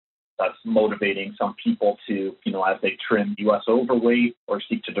That's motivating some people to, as they trim U.S. overweight or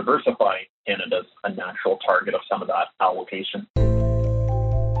seek to diversify, Canada's a natural target of some of that allocation.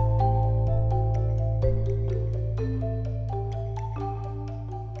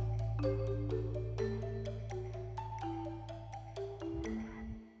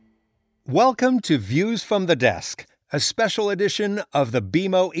 Welcome to Views from the Desk, a special edition of the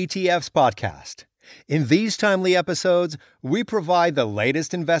BMO ETFs podcast. In these timely episodes, we provide the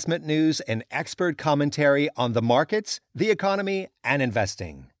latest investment news and expert commentary on the markets, the economy, and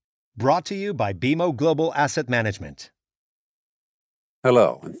investing. Brought to you by BMO Global Asset Management.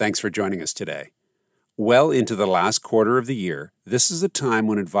 Hello, and thanks for joining us today. Well into the last quarter of the year, this is a time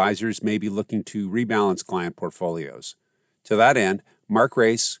when advisors may be looking to rebalance client portfolios. To that end, Mark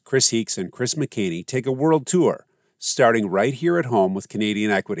Race, Chris Heeks, and Chris McKaney take a world tour, starting right here at home with Canadian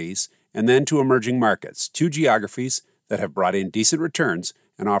equities and then to emerging markets, two geographies that have brought in decent returns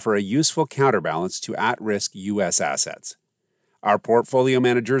and offer a useful counterbalance to at-risk U.S. assets. Our portfolio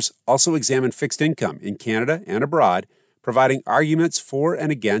managers also examine fixed income in Canada and abroad, providing arguments for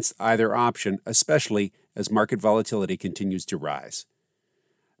and against either option, especially as market volatility continues to rise.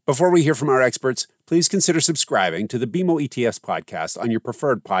 Before we hear from our experts, please consider subscribing to the BMO ETFs podcast on your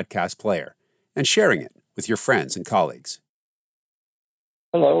preferred podcast player and sharing it with your friends and colleagues.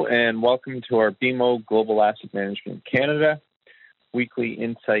 Hello, and welcome to our BMO Global Asset Management Canada Weekly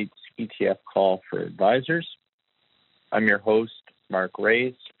Insights ETF call for advisors. I'm your host, Mark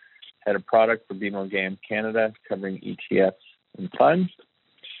Race, Head of Product for BMO GAM Canada, covering ETFs and funds.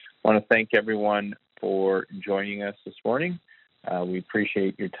 I want to thank everyone for joining us this morning. We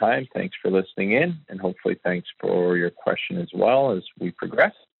appreciate your time. Thanks for listening in, and hopefully thanks for your question as well as we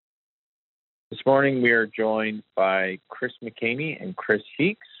progress. This morning we are joined by Chris McKaney and Chris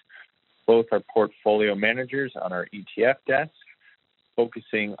Heeks. Both are portfolio managers on our ETF desk,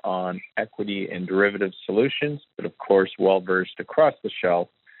 focusing on equity and derivative solutions, but of course well-versed across the shelf,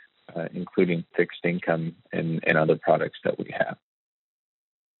 including fixed income and other products that we have.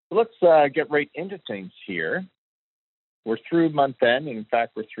 So let's get right into things here. We're through month end. In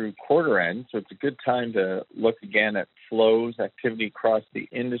fact, we're through quarter end. So it's a good time to look again at flows, activity across the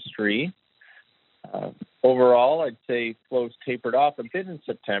industry. Overall, I'd say flows tapered off a bit in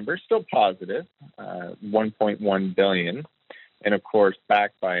September, still positive, 1.1 billion. And of course,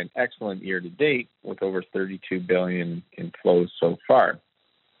 backed by an excellent year to date with over 32 billion in flows so far.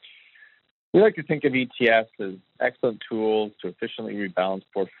 We like to think of ETFs as excellent tools to efficiently rebalance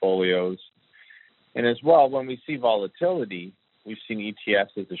portfolios. And as well, when we see volatility, we've seen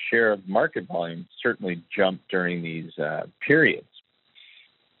ETFs as a share of market volume certainly jump during these periods.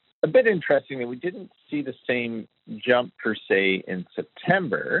 A bit interesting that we didn't see the same jump per se in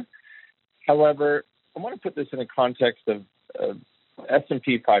September. However, I want to put this in the context of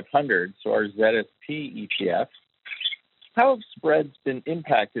S&P 500, so our ZSP ETF. How have spreads been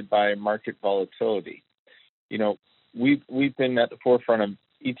impacted by market volatility? We've been at the forefront of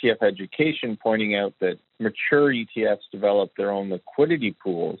ETF education, pointing out that mature ETFs develop their own liquidity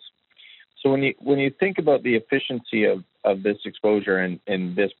pools. So when you think about the efficiency of this exposure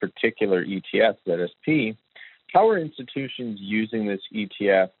in this particular ETF, ZSP, how are institutions using this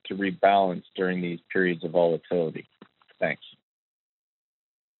ETF to rebalance during these periods of volatility? Thanks.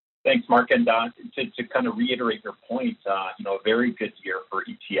 Thanks, Mark. And to kind of reiterate your point, a very good year for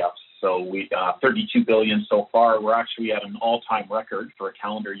ETFs. So we 32 billion so far. We're actually at an all-time record for a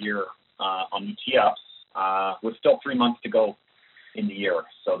calendar year on ETFs, with still 3 months to go in the year.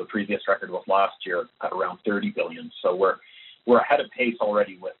 So the previous record was last year at around 30 billion. So we're ahead of pace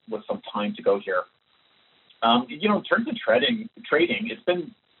already with some time to go here. In terms of trading, it's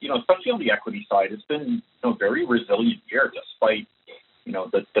been, especially on the equity side, it's been a very resilient year despite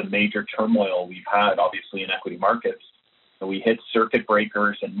the major turmoil we've had, obviously, in equity markets. So we hit circuit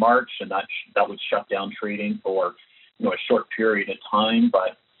breakers in March, and that would shut down trading for a short period of time.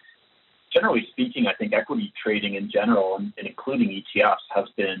 But generally speaking, I think equity trading in general, and including ETFs, has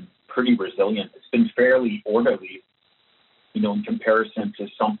been pretty resilient. It's been fairly orderly, in comparison to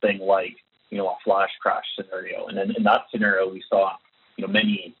something like a flash crash scenario. And then in that scenario, we saw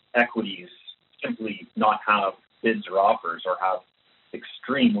many equities simply not have bids or offers, or have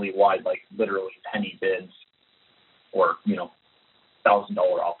extremely wide, like literally penny bids, or $1,000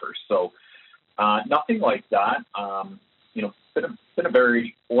 offers. So nothing like that. Been a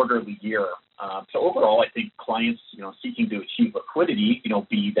very orderly year. So overall, I think clients seeking to achieve liquidity,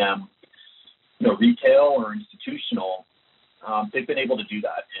 be them retail or institutional, they've been able to do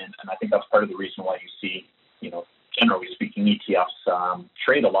that, and I think that's part of the reason why you see generally speaking, ETFs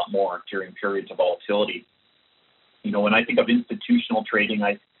trade a lot more during periods of volatility. When I think of institutional trading,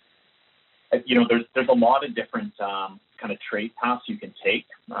 I there's a lot of different kind of trade paths you can take.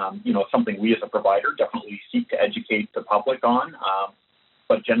 Something we as a provider definitely seek to educate the public on.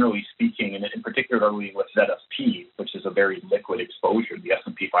 But generally speaking, and particularly with ZSP, which is a very liquid exposure, the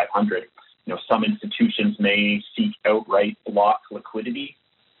S&P 500, some institutions may seek outright block liquidity,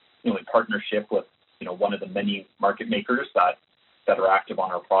 in partnership with, one of the many market makers that are active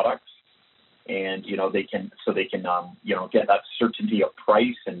on our products. And, they can get that certainty of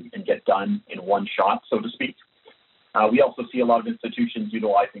price and get done in one shot, so to speak. We also see a lot of institutions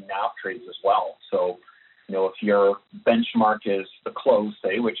utilizing NAV trades as well. So, if your benchmark is the close,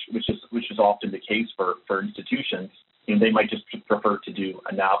 say, which is often the case for institutions, they might just prefer to do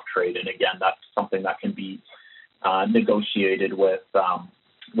a NAV trade. And again, that's something that can be negotiated with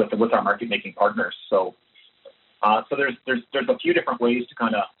our market making partners. So there's a few different ways to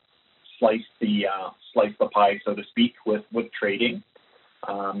kind of slice the pie, so to speak, with trading.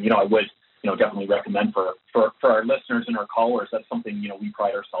 I would definitely recommend for our listeners and our callers, that's something we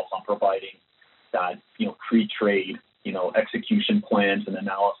pride ourselves on providing, that pre-trade execution plans and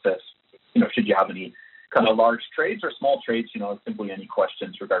analysis. Should you have any kind of large trades or small trades, simply any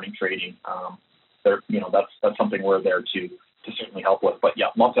questions regarding trading, that's something we're there to certainly help with. But yeah,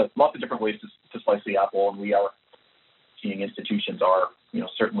 lots of different ways to slice the apple, and we are seeing institutions are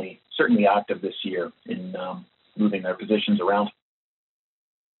certainly active this year in moving their positions around.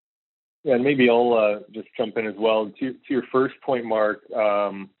 Yeah, and maybe I'll just jump in as well to your first point, Mark.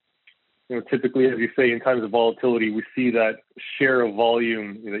 Typically, as you say, in times of volatility, we see that share of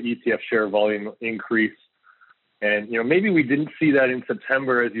volume, the ETF share of volume increase. And, maybe we didn't see that in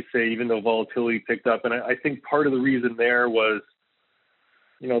September, as you say, even though volatility picked up. And I think part of the reason there was,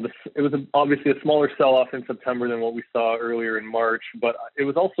 it was obviously a smaller sell-off in September than what we saw earlier in March, but it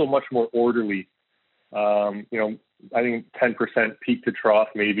was also much more orderly. I think 10% peak to trough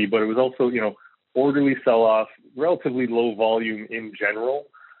maybe, but it was also, orderly sell-off, relatively low volume in general.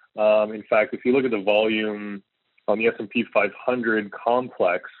 In fact, if you look at the volume on the S&P 500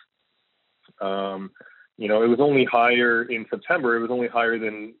 complex, it was only higher in September. It was only higher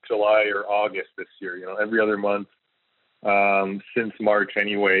than July or August this year. Every other month since March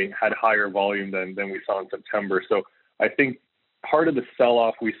anyway had higher volume than we saw in September. So I think part of the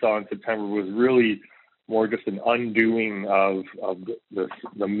sell-off we saw in September was really more just an undoing of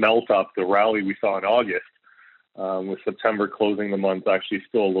the melt-up, the rally we saw in August. With September closing the month actually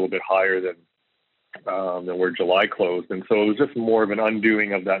still a little bit higher than where July closed. And so it was just more of an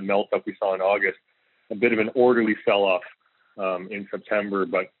undoing of that melt up we saw in August, a bit of an orderly sell-off in September.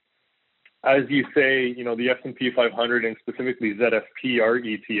 But as you say, the S&P 500 and specifically ZSP, our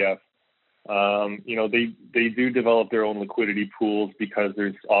ETF, they do develop their own liquidity pools because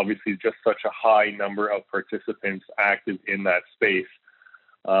there's obviously just such a high number of participants active in that space.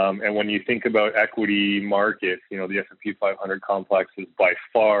 And when you think about equity markets, the S&P 500 complex is by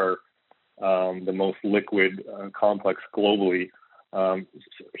far the most liquid complex globally.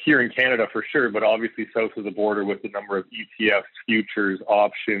 Here in Canada for sure, but obviously south of the border with the number of ETFs, futures,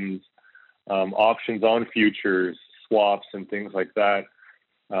 options on futures, swaps, and things like that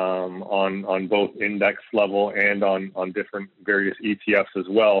on both index level and on different various ETFs as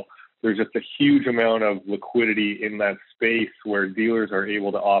well. There's just a huge amount of liquidity in that space where dealers are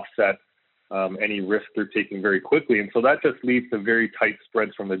able to offset any risk they're taking very quickly. And so that just leads to very tight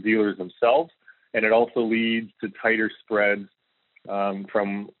spreads from the dealers themselves. And it also leads to tighter spreads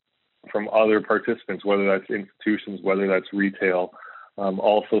from other participants, whether that's institutions, whether that's retail,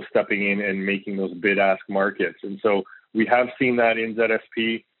 also stepping in and making those bid-ask markets. And so we have seen that in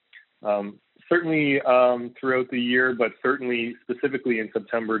ZSP. Certainly throughout the year, but certainly specifically in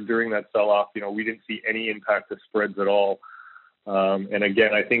September during that sell-off, we didn't see any impact to spreads at all. And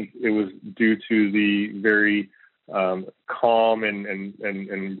again, I think it was due to the very calm and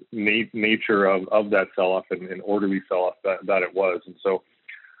nature of that sell-off and orderly sell-off that it was. And so,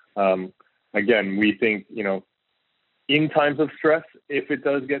 again, we think, in times of stress, if it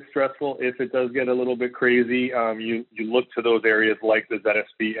does get stressful, if it does get a little bit crazy, you look to those areas like the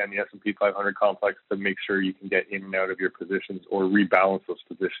ZSP and the S&P 500 complex to make sure you can get in and out of your positions or rebalance those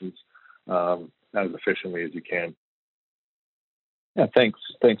positions as efficiently as you can. Yeah, thanks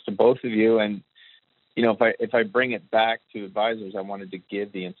to both of you. And if I bring it back to advisors, I wanted to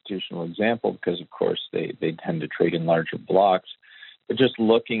give the institutional example because, of course, they tend to trade in larger blocks. But just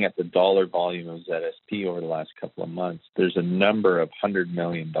looking at the dollar volume of ZSP over the last couple of months, there's a number of $100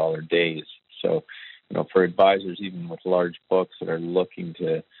 million days. So, for advisors, even with large books that are looking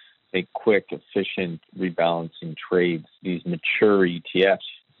to make quick, efficient rebalancing trades, these mature ETFs,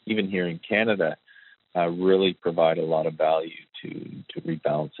 even here in Canada, really provide a lot of value to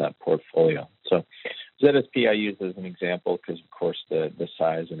rebalance that portfolio. So ZSP I use as an example because, of course, the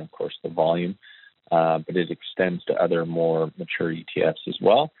size and, of course, the volume, but it extends to other more mature ETFs as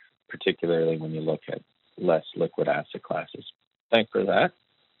well, particularly when you look at less liquid asset classes. Thanks for that.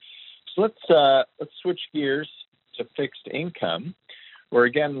 So let's switch gears to fixed income. We're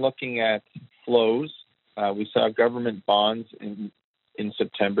again looking at flows. We saw government bonds in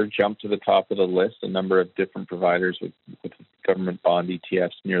September jump to the top of the list, a number of different providers with government bond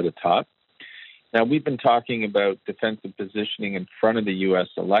ETFs near the top. Now, we've been talking about defensive positioning in front of the U.S.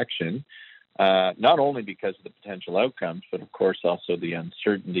 election, not only because of the potential outcomes, but of course also the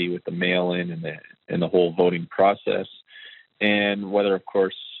uncertainty with the mail-in and the whole voting process, and whether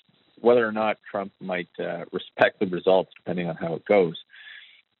or not Trump might respect the results, depending on how it goes.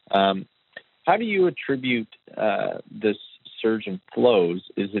 How do you attribute this surge in flows?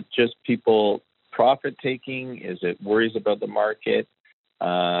 Is it just people profit-taking? Is it worries about the market?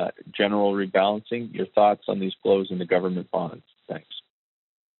 General rebalancing? Your thoughts on these flows in the government bonds? Thanks.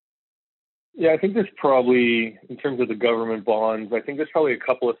 Yeah, I think there's probably, in terms of the government bonds, I think there's probably a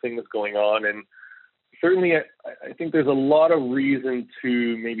couple of things going on. And certainly, I think there's a lot of reason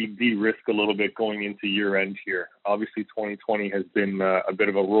to maybe de-risk a little bit going into year-end here. Obviously, 2020 has been a bit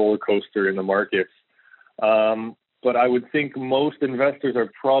of a roller coaster in the markets. But I would think most investors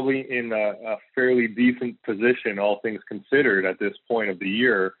are probably in a fairly decent position, all things considered, at this point of the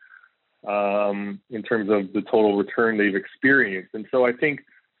year, in terms of the total return they've experienced. And so I think,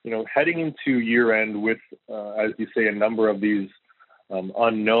 heading into year-end with, as you say, a number of these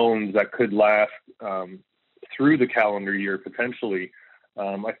unknowns that could last through the calendar year potentially,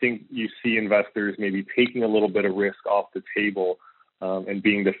 I think you see investors maybe taking a little bit of risk off the table and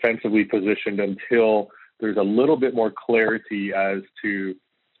being defensively positioned until there's a little bit more clarity as to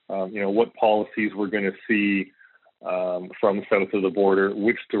what policies we're going to see from south of the border,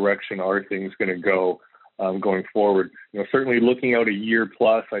 which direction are things going to go going forward. Certainly looking out a year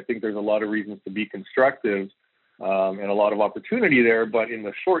plus, I think there's a lot of reasons to be constructive and a lot of opportunity there. But in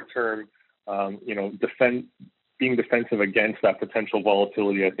the short term, being defensive against that potential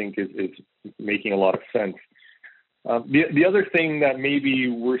volatility, I think is making a lot of sense. The other thing that maybe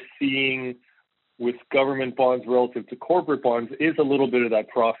we're seeing with government bonds relative to corporate bonds is a little bit of that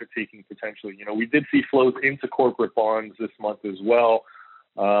profit-taking potentially. We did see flows into corporate bonds this month as well,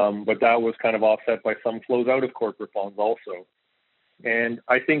 but that was kind of offset by some flows out of corporate bonds also. And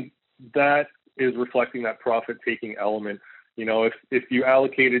I think that is reflecting that profit-taking element. If you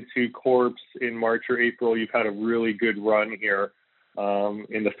allocated to corps in March or April, you've had a really good run here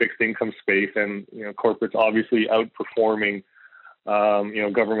in the fixed income space, and corporates obviously outperforming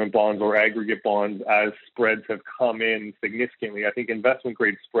government bonds or aggregate bonds as spreads have come in significantly. I think investment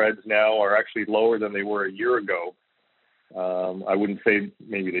grade spreads now are actually lower than they were a year ago. I wouldn't say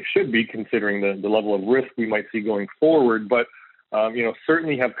maybe they should be, considering the level of risk we might see going forward, but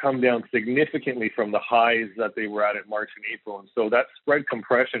certainly have come down significantly from the highs that they were at March and April. And so that spread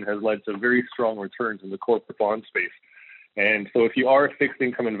compression has led to very strong returns in the corporate bond space. And so if you are a fixed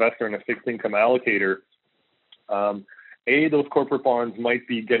income investor and a fixed income allocator, those corporate bonds might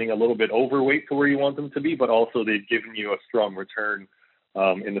be getting a little bit overweight to where you want them to be, but also they've given you a strong return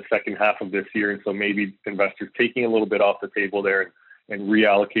in the second half of this year. And so maybe investors taking a little bit off the table there and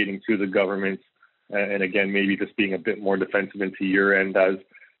reallocating to the government. And again, maybe just being a bit more defensive into year end, as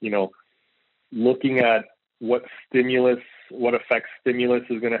looking at what effects stimulus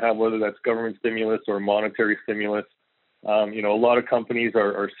is going to have, whether that's government stimulus or monetary stimulus. A lot of companies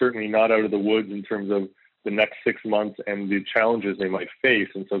are certainly not out of the woods in terms of the next 6 months and the challenges they might face.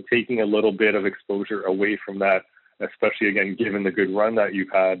 And so taking a little bit of exposure away from that, especially again, given the good run that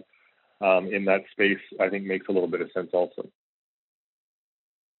you've had in that space, I think makes a little bit of sense also.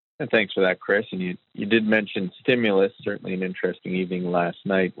 And thanks for that, Chris. And you did mention stimulus, certainly an interesting evening last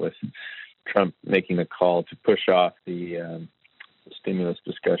night with Trump making the call to push off the stimulus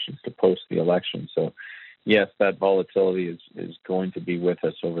discussions to post the election. So yes, that volatility is going to be with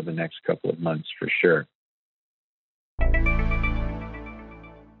us over the next couple of months for sure.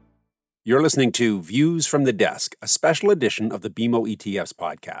 You're listening to Views from the Desk, a special edition of the BMO ETFs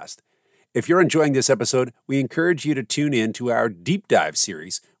podcast. If you're enjoying this episode, we encourage you to tune in to our Deep Dive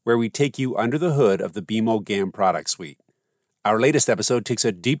series, where we take you under the hood of the BMO GAM product suite. Our latest episode takes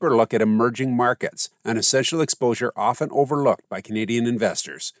a deeper look at emerging markets, an essential exposure often overlooked by Canadian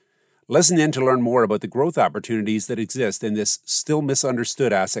investors. Listen in to learn more about the growth opportunities that exist in this still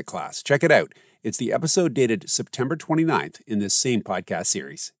misunderstood asset class. Check it out. It's the episode dated September 29th in this same podcast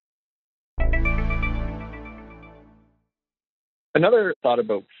series. Another thought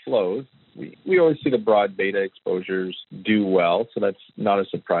about flows. we always see the broad beta exposures do well, so that's not a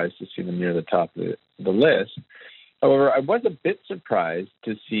surprise to see them near the top of the list. However, I was a bit surprised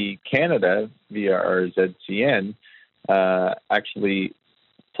to see Canada via our ZCN actually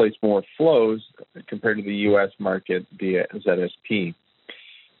place more flows compared to the U.S. market via ZSP.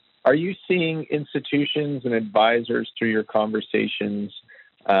 Are you seeing institutions and advisors through your conversations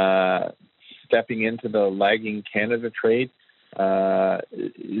stepping into the lagging Canada trade?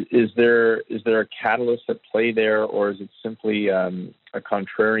 Is there a catalyst at play there, or is it simply a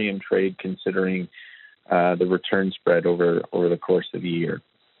contrarian trade considering the return spread over the course of the year?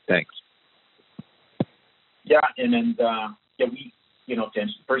 Thanks. Yeah, we, to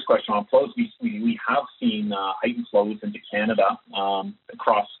answer the first question on flows, we have seen heightened flows into Canada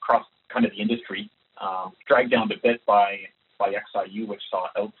across kind of the industry, dragged down a bit by XIU, which saw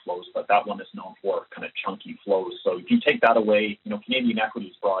outflows, but that one is known for kind of chunky flows. So if you take that away, Canadian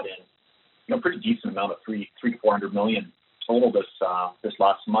equities brought in, pretty decent amount of $300 to $400 million total this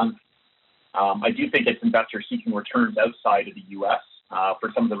last month. I do think it's investors seeking returns outside of the U.S.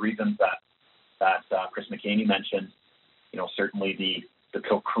 For some of the reasons that Chris McCaney mentioned. Certainly the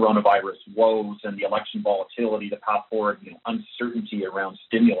coronavirus woes and the election volatility, the path forward, uncertainty around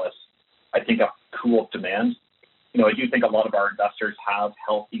stimulus, I think have cooled demand. I do think a lot of our investors have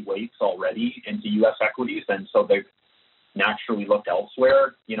healthy weights already into U.S. equities, and so they've naturally looked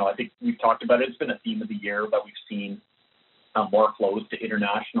elsewhere. I think we've talked about it. It's been a theme of the year that we've seen more flows to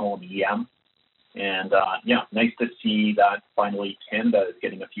international and EM. And, nice to see that finally Canada is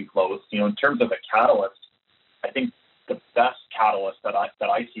getting a few flows. In terms of a catalyst, I think the best catalyst that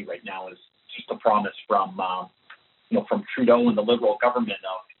I see right now is just the promise from Trudeau and the Liberal government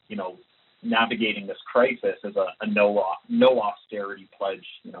of, navigating this crisis as a no austerity pledge.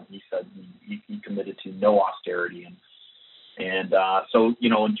 He said he committed to no austerity. So,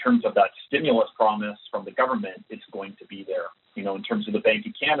 in terms of that stimulus promise from the government, it's going to be there. In terms of the Bank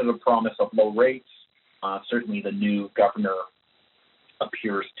of Canada promise of low rates, certainly the new governor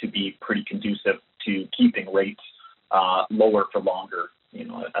appears to be pretty conducive to keeping rates lower for longer,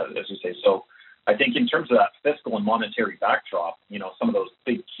 as you say. So I think in terms of that fiscal and monetary backdrop, some of those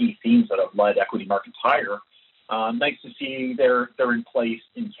big key themes that have led equity markets higher, nice to see they're in place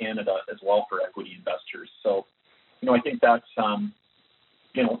in Canada as well for equity investors. So, I think that's,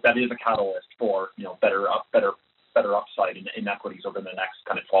 that is a catalyst for, better upside in equities over the next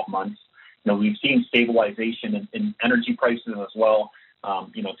kind of 12 months. We've seen stabilization in energy prices as well.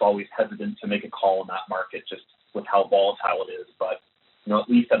 It's always hesitant to make a call in that market just with how volatile it is. But, at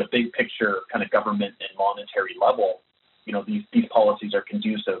least at a big picture kind of government and monetary level, these policies are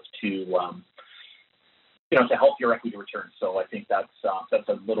conducive to help your equity returns. So I think that's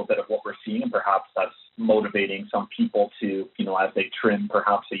a little bit of what we're seeing, and perhaps that's motivating some people to, as they trim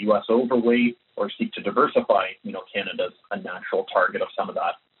perhaps a U.S. overweight or seek to diversify, Canada's a natural target of some of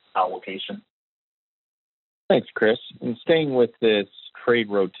that allocation. Thanks, Chris. And staying with this trade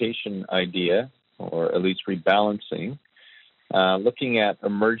rotation idea, or at least rebalancing, looking at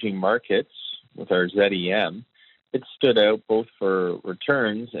emerging markets with our ZEM, it stood out both for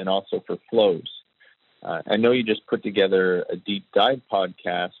returns and also for flows. I know you just put together a deep dive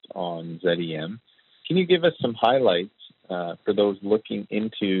podcast on ZEM. Can you give us some highlights for those looking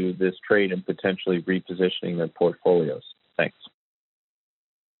into this trade and potentially repositioning their portfolios? Thanks.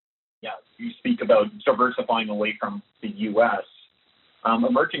 Yeah, you speak about diversifying away from the U.S.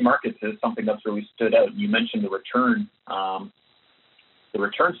 Emerging markets is something that's really stood out. You mentioned the return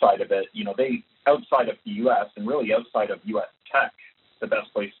side of it. They, outside of the U.S. and really outside of U.S. tech, the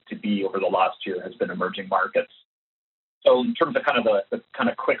best place to be over the last year has been emerging markets. So in terms of kind of the kind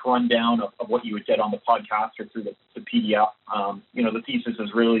of quick rundown of what you would get on the podcast or through the PDF, the thesis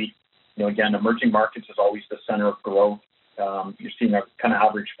is really, again, emerging markets is always the center of growth. You're seeing a kind of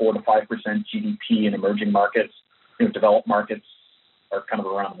average 4 to 5% GDP in emerging markets. Developed markets are kind of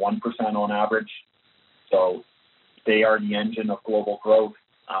around 1% on average. So they are the engine of global growth.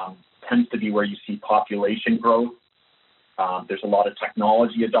 Tends to be where you see population growth. There's a lot of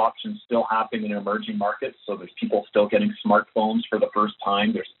technology adoption still happening in emerging markets. So there's people still getting smartphones for the first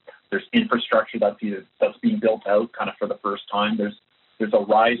time. There's infrastructure that's being built out kind of for the first time. There's a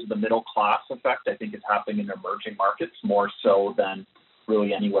rise of the middle class effect. I think it's happening in emerging markets more so than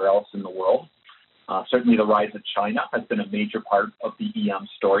really anywhere else in the world. Certainly the rise of China has been a major part of the EM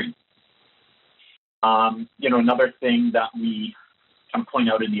story. Another thing that we can point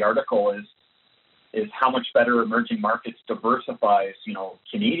out in the article is how much better emerging markets diversifies,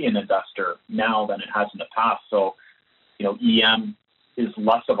 Canadian investor now than it has in the past. So, EM is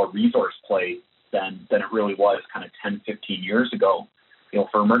less of a resource play than it really was kind of 10, 15 years ago.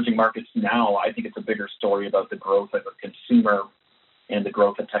 for emerging markets now, I think it's a bigger story about the growth of the consumer and the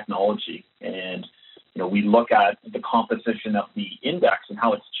growth of technology. And, we look at the composition of the index and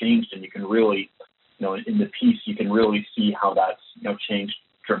how it's changed, and you can really, in the piece, you can really see how that's, changed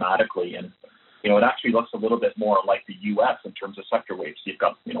dramatically. And, it actually looks a little bit more like the U.S. in terms of sector weights. You've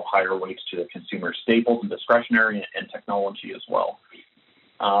got, higher weights to the consumer staples and discretionary and technology as well.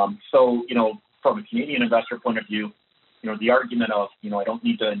 So, from a Canadian investor point of view, the argument of, I don't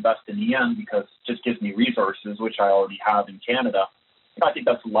need to invest in EM because it just gives me resources, which I already have in Canada, I think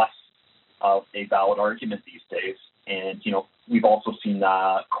that's less of a valid argument these days. And, we've also seen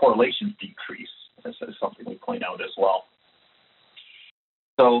correlations decrease. This is something we point out as well.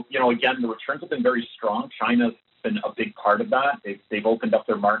 So, again, the returns have been very strong. China's been a big part of that. They've opened up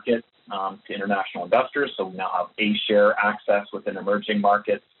their market to international investors, so we now have A-share access within emerging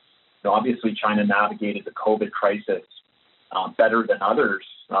markets. Obviously, China navigated the COVID crisis better than others,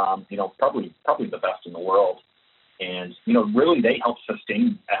 probably the best in the world. And, really they helped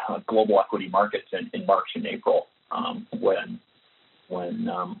sustain global equity markets in March and April when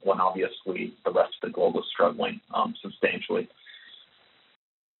obviously the rest of the globe was struggling substantially.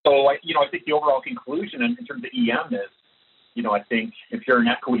 So, I think the overall conclusion in terms of EM is, I think if you're an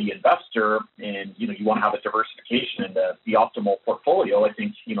equity investor and, you want to have a diversification in the optimal portfolio, I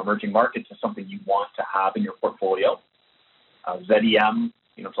think, emerging markets is something you want to have in your portfolio. ZEM,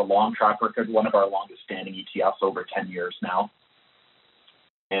 it's a long track record, one of our longest standing ETFs over 10 years now.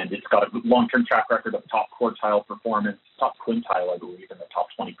 And it's got a long-term track record of top quartile performance, top quintile, I believe, in the top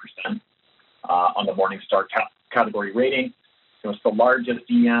 20% on the Morningstar category rating. It's the largest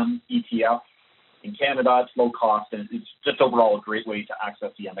EM ETF in Canada. It's low cost, and it's just overall a great way to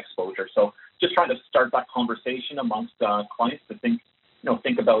access EM exposure. So just trying to start that conversation amongst clients to think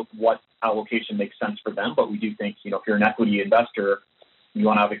about what allocation makes sense for them. But we do think, if you're an equity investor, you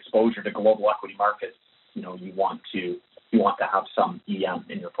want to have exposure to global equity markets, you want to have some EM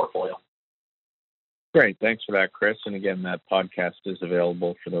in your portfolio. Great. Thanks for that, Chris. And again, that podcast is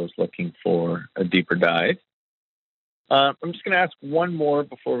available for those looking for a deeper dive. I'm just going to ask one more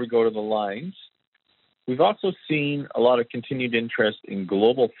before we go to the lines. We've also seen a lot of continued interest in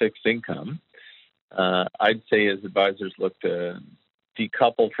global fixed income. I'd say as advisors look to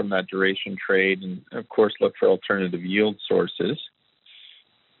decouple from that duration trade and, of course, look for alternative yield sources.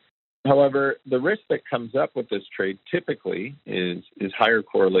 However, the risk that comes up with this trade typically is higher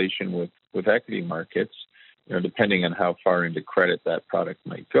correlation with equity markets, depending on how far into credit that product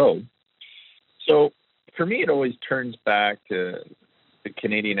might go. So for me, it always turns back to the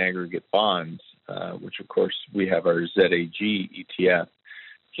Canadian aggregate bonds, which, of course, we have our ZAG ETF.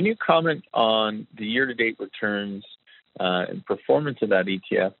 Can you comment on the year-to-date returns and performance of that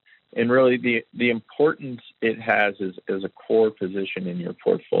ETF, and really the importance it has as a core position in your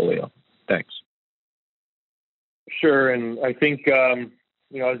portfolio? Thanks. Sure, and I think, as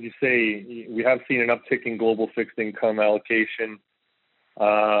you say, we have seen an uptick in global fixed income allocation,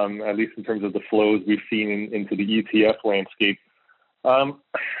 at least in terms of the flows we've seen into the ETF landscape.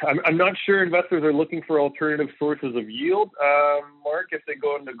 I'm not sure investors are looking for alternative sources of yield, Mark. If they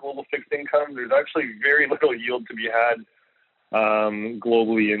go into global fixed income, there's actually very little yield to be had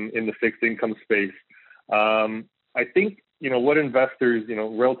globally in the fixed income space. I think, what investors,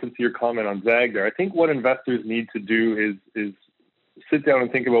 relative to your comment on ZAG there, I think what investors need to do is sit down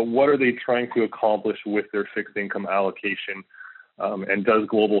and think about what are they trying to accomplish with their fixed income allocation, and does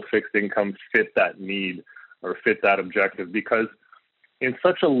global fixed income fit that need or fit that objective? Because in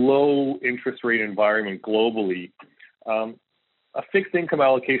such a low interest rate environment globally, a fixed income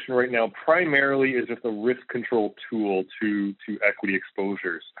allocation right now primarily is just a risk control tool to equity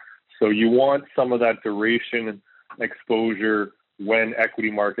exposures. So you want some of that duration exposure when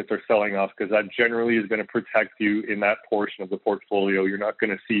equity markets are selling off, because that generally is going to protect you in that portion of the portfolio. You're not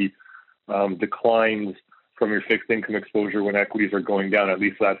going to see declines from your fixed income exposure when equities are going down. At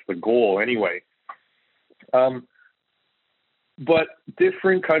least that's the goal anyway. But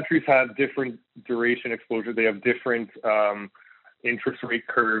different countries have different duration exposure. They have different interest rate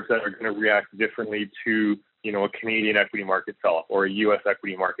curves that are going to react differently to, a Canadian equity market sell-off or a U.S.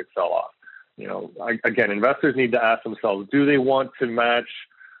 equity market sell-off. Again, investors need to ask themselves, do they want to match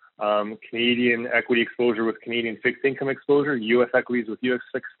Canadian equity exposure with Canadian fixed income exposure, U.S. equities with U.S.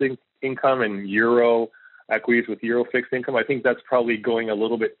 fixed income, and Euro equities with Euro fixed income? I think that's probably going a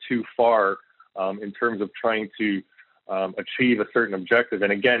little bit too far in terms of trying to achieve a certain objective.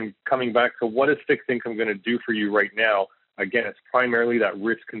 And again, coming back to what is fixed income going to do for you right now? Again, it's primarily that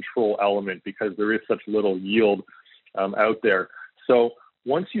risk control element because there is such little yield out there. So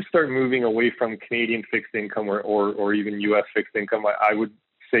once you start moving away from Canadian fixed income or even U.S. fixed income, I would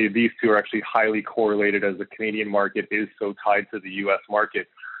say these two are actually highly correlated, as the Canadian market is so tied to the U.S. market.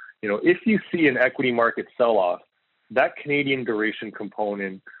 If you see an equity market sell-off, that Canadian duration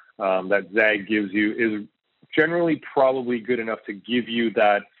component that ZAG gives you is generally probably good enough to give you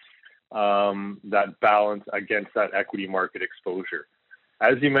that balance against that equity market exposure.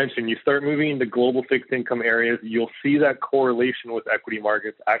 As you mentioned, you start moving into global fixed income areas, you'll see that correlation with equity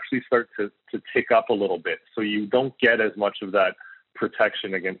markets actually start to tick up a little bit. So you don't get as much of that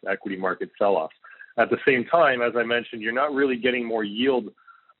protection against equity market sell-offs. At the same time, as I mentioned, you're not really getting more yield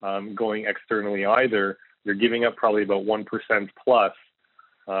going externally either. You're giving up probably about 1% plus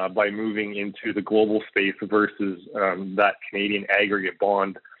by moving into the global space versus that Canadian aggregate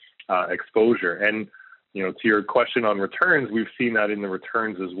bond exposure. And to your question on returns, we've seen that in the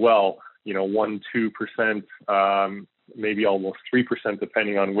returns as well. 1-2%, maybe almost 3%,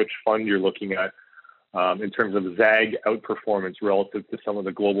 depending on which fund you're looking at, in terms of ZAG outperformance relative to some of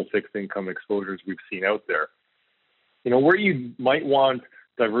the global fixed income exposures we've seen out there. Where you might want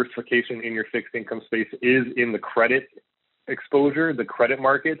diversification in your fixed income space is in the credit exposure, the credit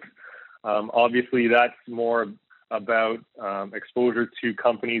markets. Obviously, that's more about exposure to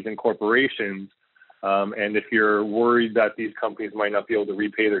companies and corporations. And if you're worried that these companies might not be able to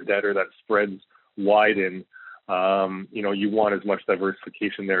repay their debt or that spreads widen, you want as much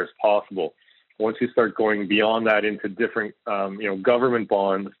diversification there as possible. Once you start going beyond that into different, government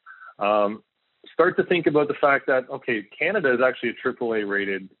bonds, start to think about the fact that, okay, Canada is actually a AAA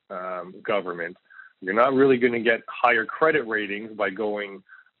rated government. You're not really going to get higher credit ratings by going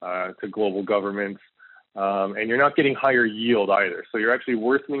to global governments. And you're not getting higher yield either. So you're actually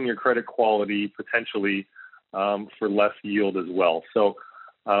worsening your credit quality potentially for less yield as well. So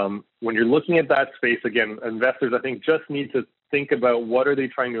when you're looking at that space, again, investors, I think, just need to think about what are they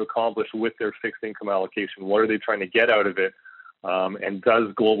trying to accomplish with their fixed income allocation? What are they trying to get out of it? And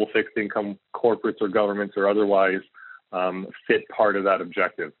does global fixed income corporates or governments or otherwise fit part of that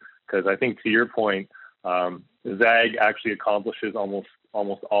objective? Because I think, to your point, ZAG actually accomplishes almost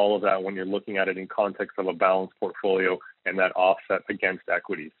all of that when you're looking at it in context of a balanced portfolio and that offset against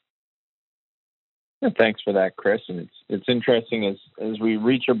equities. Yeah, thanks for that, Chris. And it's interesting as we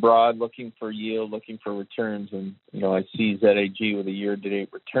reach abroad looking for yield, looking for returns, and I see ZAG with a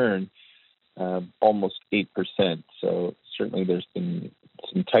year-to-date return almost 8%. So certainly there's been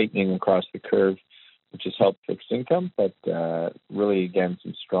some tightening across the curve, which has helped fixed income, but really, again,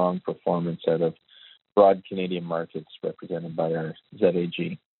 some strong performance out of broad Canadian markets represented by our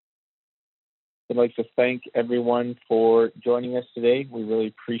ZAG. I'd like to thank everyone for joining us today. We really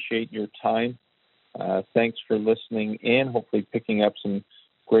appreciate your time. Thanks for listening in, hopefully picking up some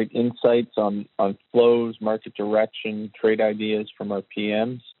great insights on flows, market direction, trade ideas from our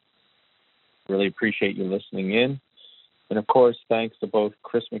PMs. Really appreciate you listening in. And of course, thanks to both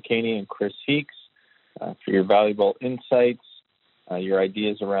Chris McKaney and Chris Heeks for your valuable insights, your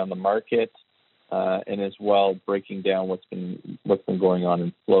ideas around the market, and as well breaking down what's been going on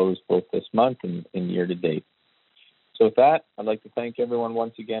in flows both this month and year to date. So with that, I'd like to thank everyone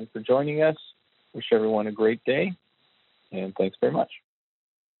once again for joining us. Wish everyone a great day, and thanks very much.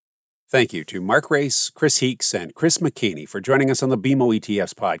 Thank you to Mark Race, Chris Heeks, and Chris McKaney for joining us on the BMO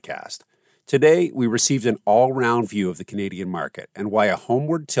ETFs podcast. Today, we received an all-round view of the Canadian market and why a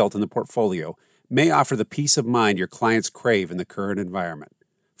homeward tilt in the portfolio may offer the peace of mind your clients crave in the current environment.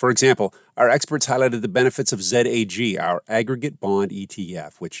 For example, our experts highlighted the benefits of ZAG, our aggregate bond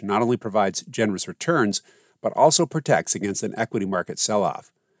ETF, which not only provides generous returns, but also protects against an equity market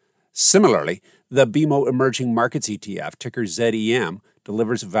sell-off. Similarly, the BMO Emerging Markets ETF, ticker ZEM,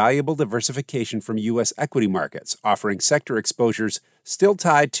 delivers valuable diversification from U.S. equity markets, offering sector exposures still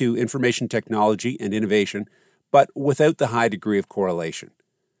tied to information technology and innovation, but without the high degree of correlation.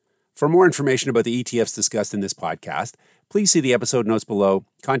 For more information about the ETFs discussed in this podcast, please see the episode notes below,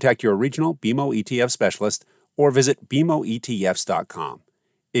 contact your regional BMO ETF specialist, or visit bmoetfs.com.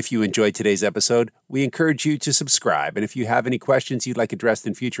 If you enjoyed today's episode, we encourage you to subscribe, and if you have any questions you'd like addressed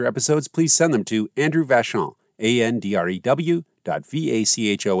in future episodes, please send them to Andrew Vachon,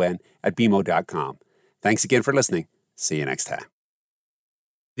 andrew.vachon@bmo.com. Thanks again for listening. See you next time.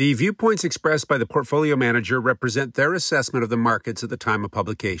 The viewpoints expressed by the portfolio manager represent their assessment of the markets at the time of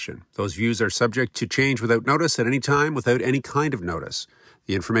publication. Those views are subject to change without notice at any time without any kind of notice.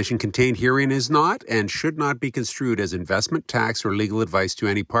 The information contained herein is not and should not be construed as investment, tax, or legal advice to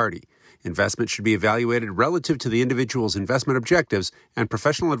any party. Investment should be evaluated relative to the individual's investment objectives, and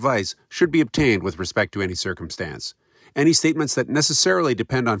professional advice should be obtained with respect to any circumstance. Any statements that necessarily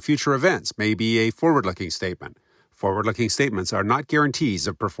depend on future events may be a forward-looking statement. Forward-looking statements are not guarantees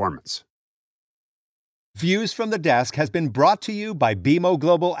of performance. Views from the Desk has been brought to you by BMO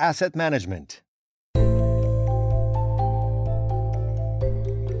Global Asset Management.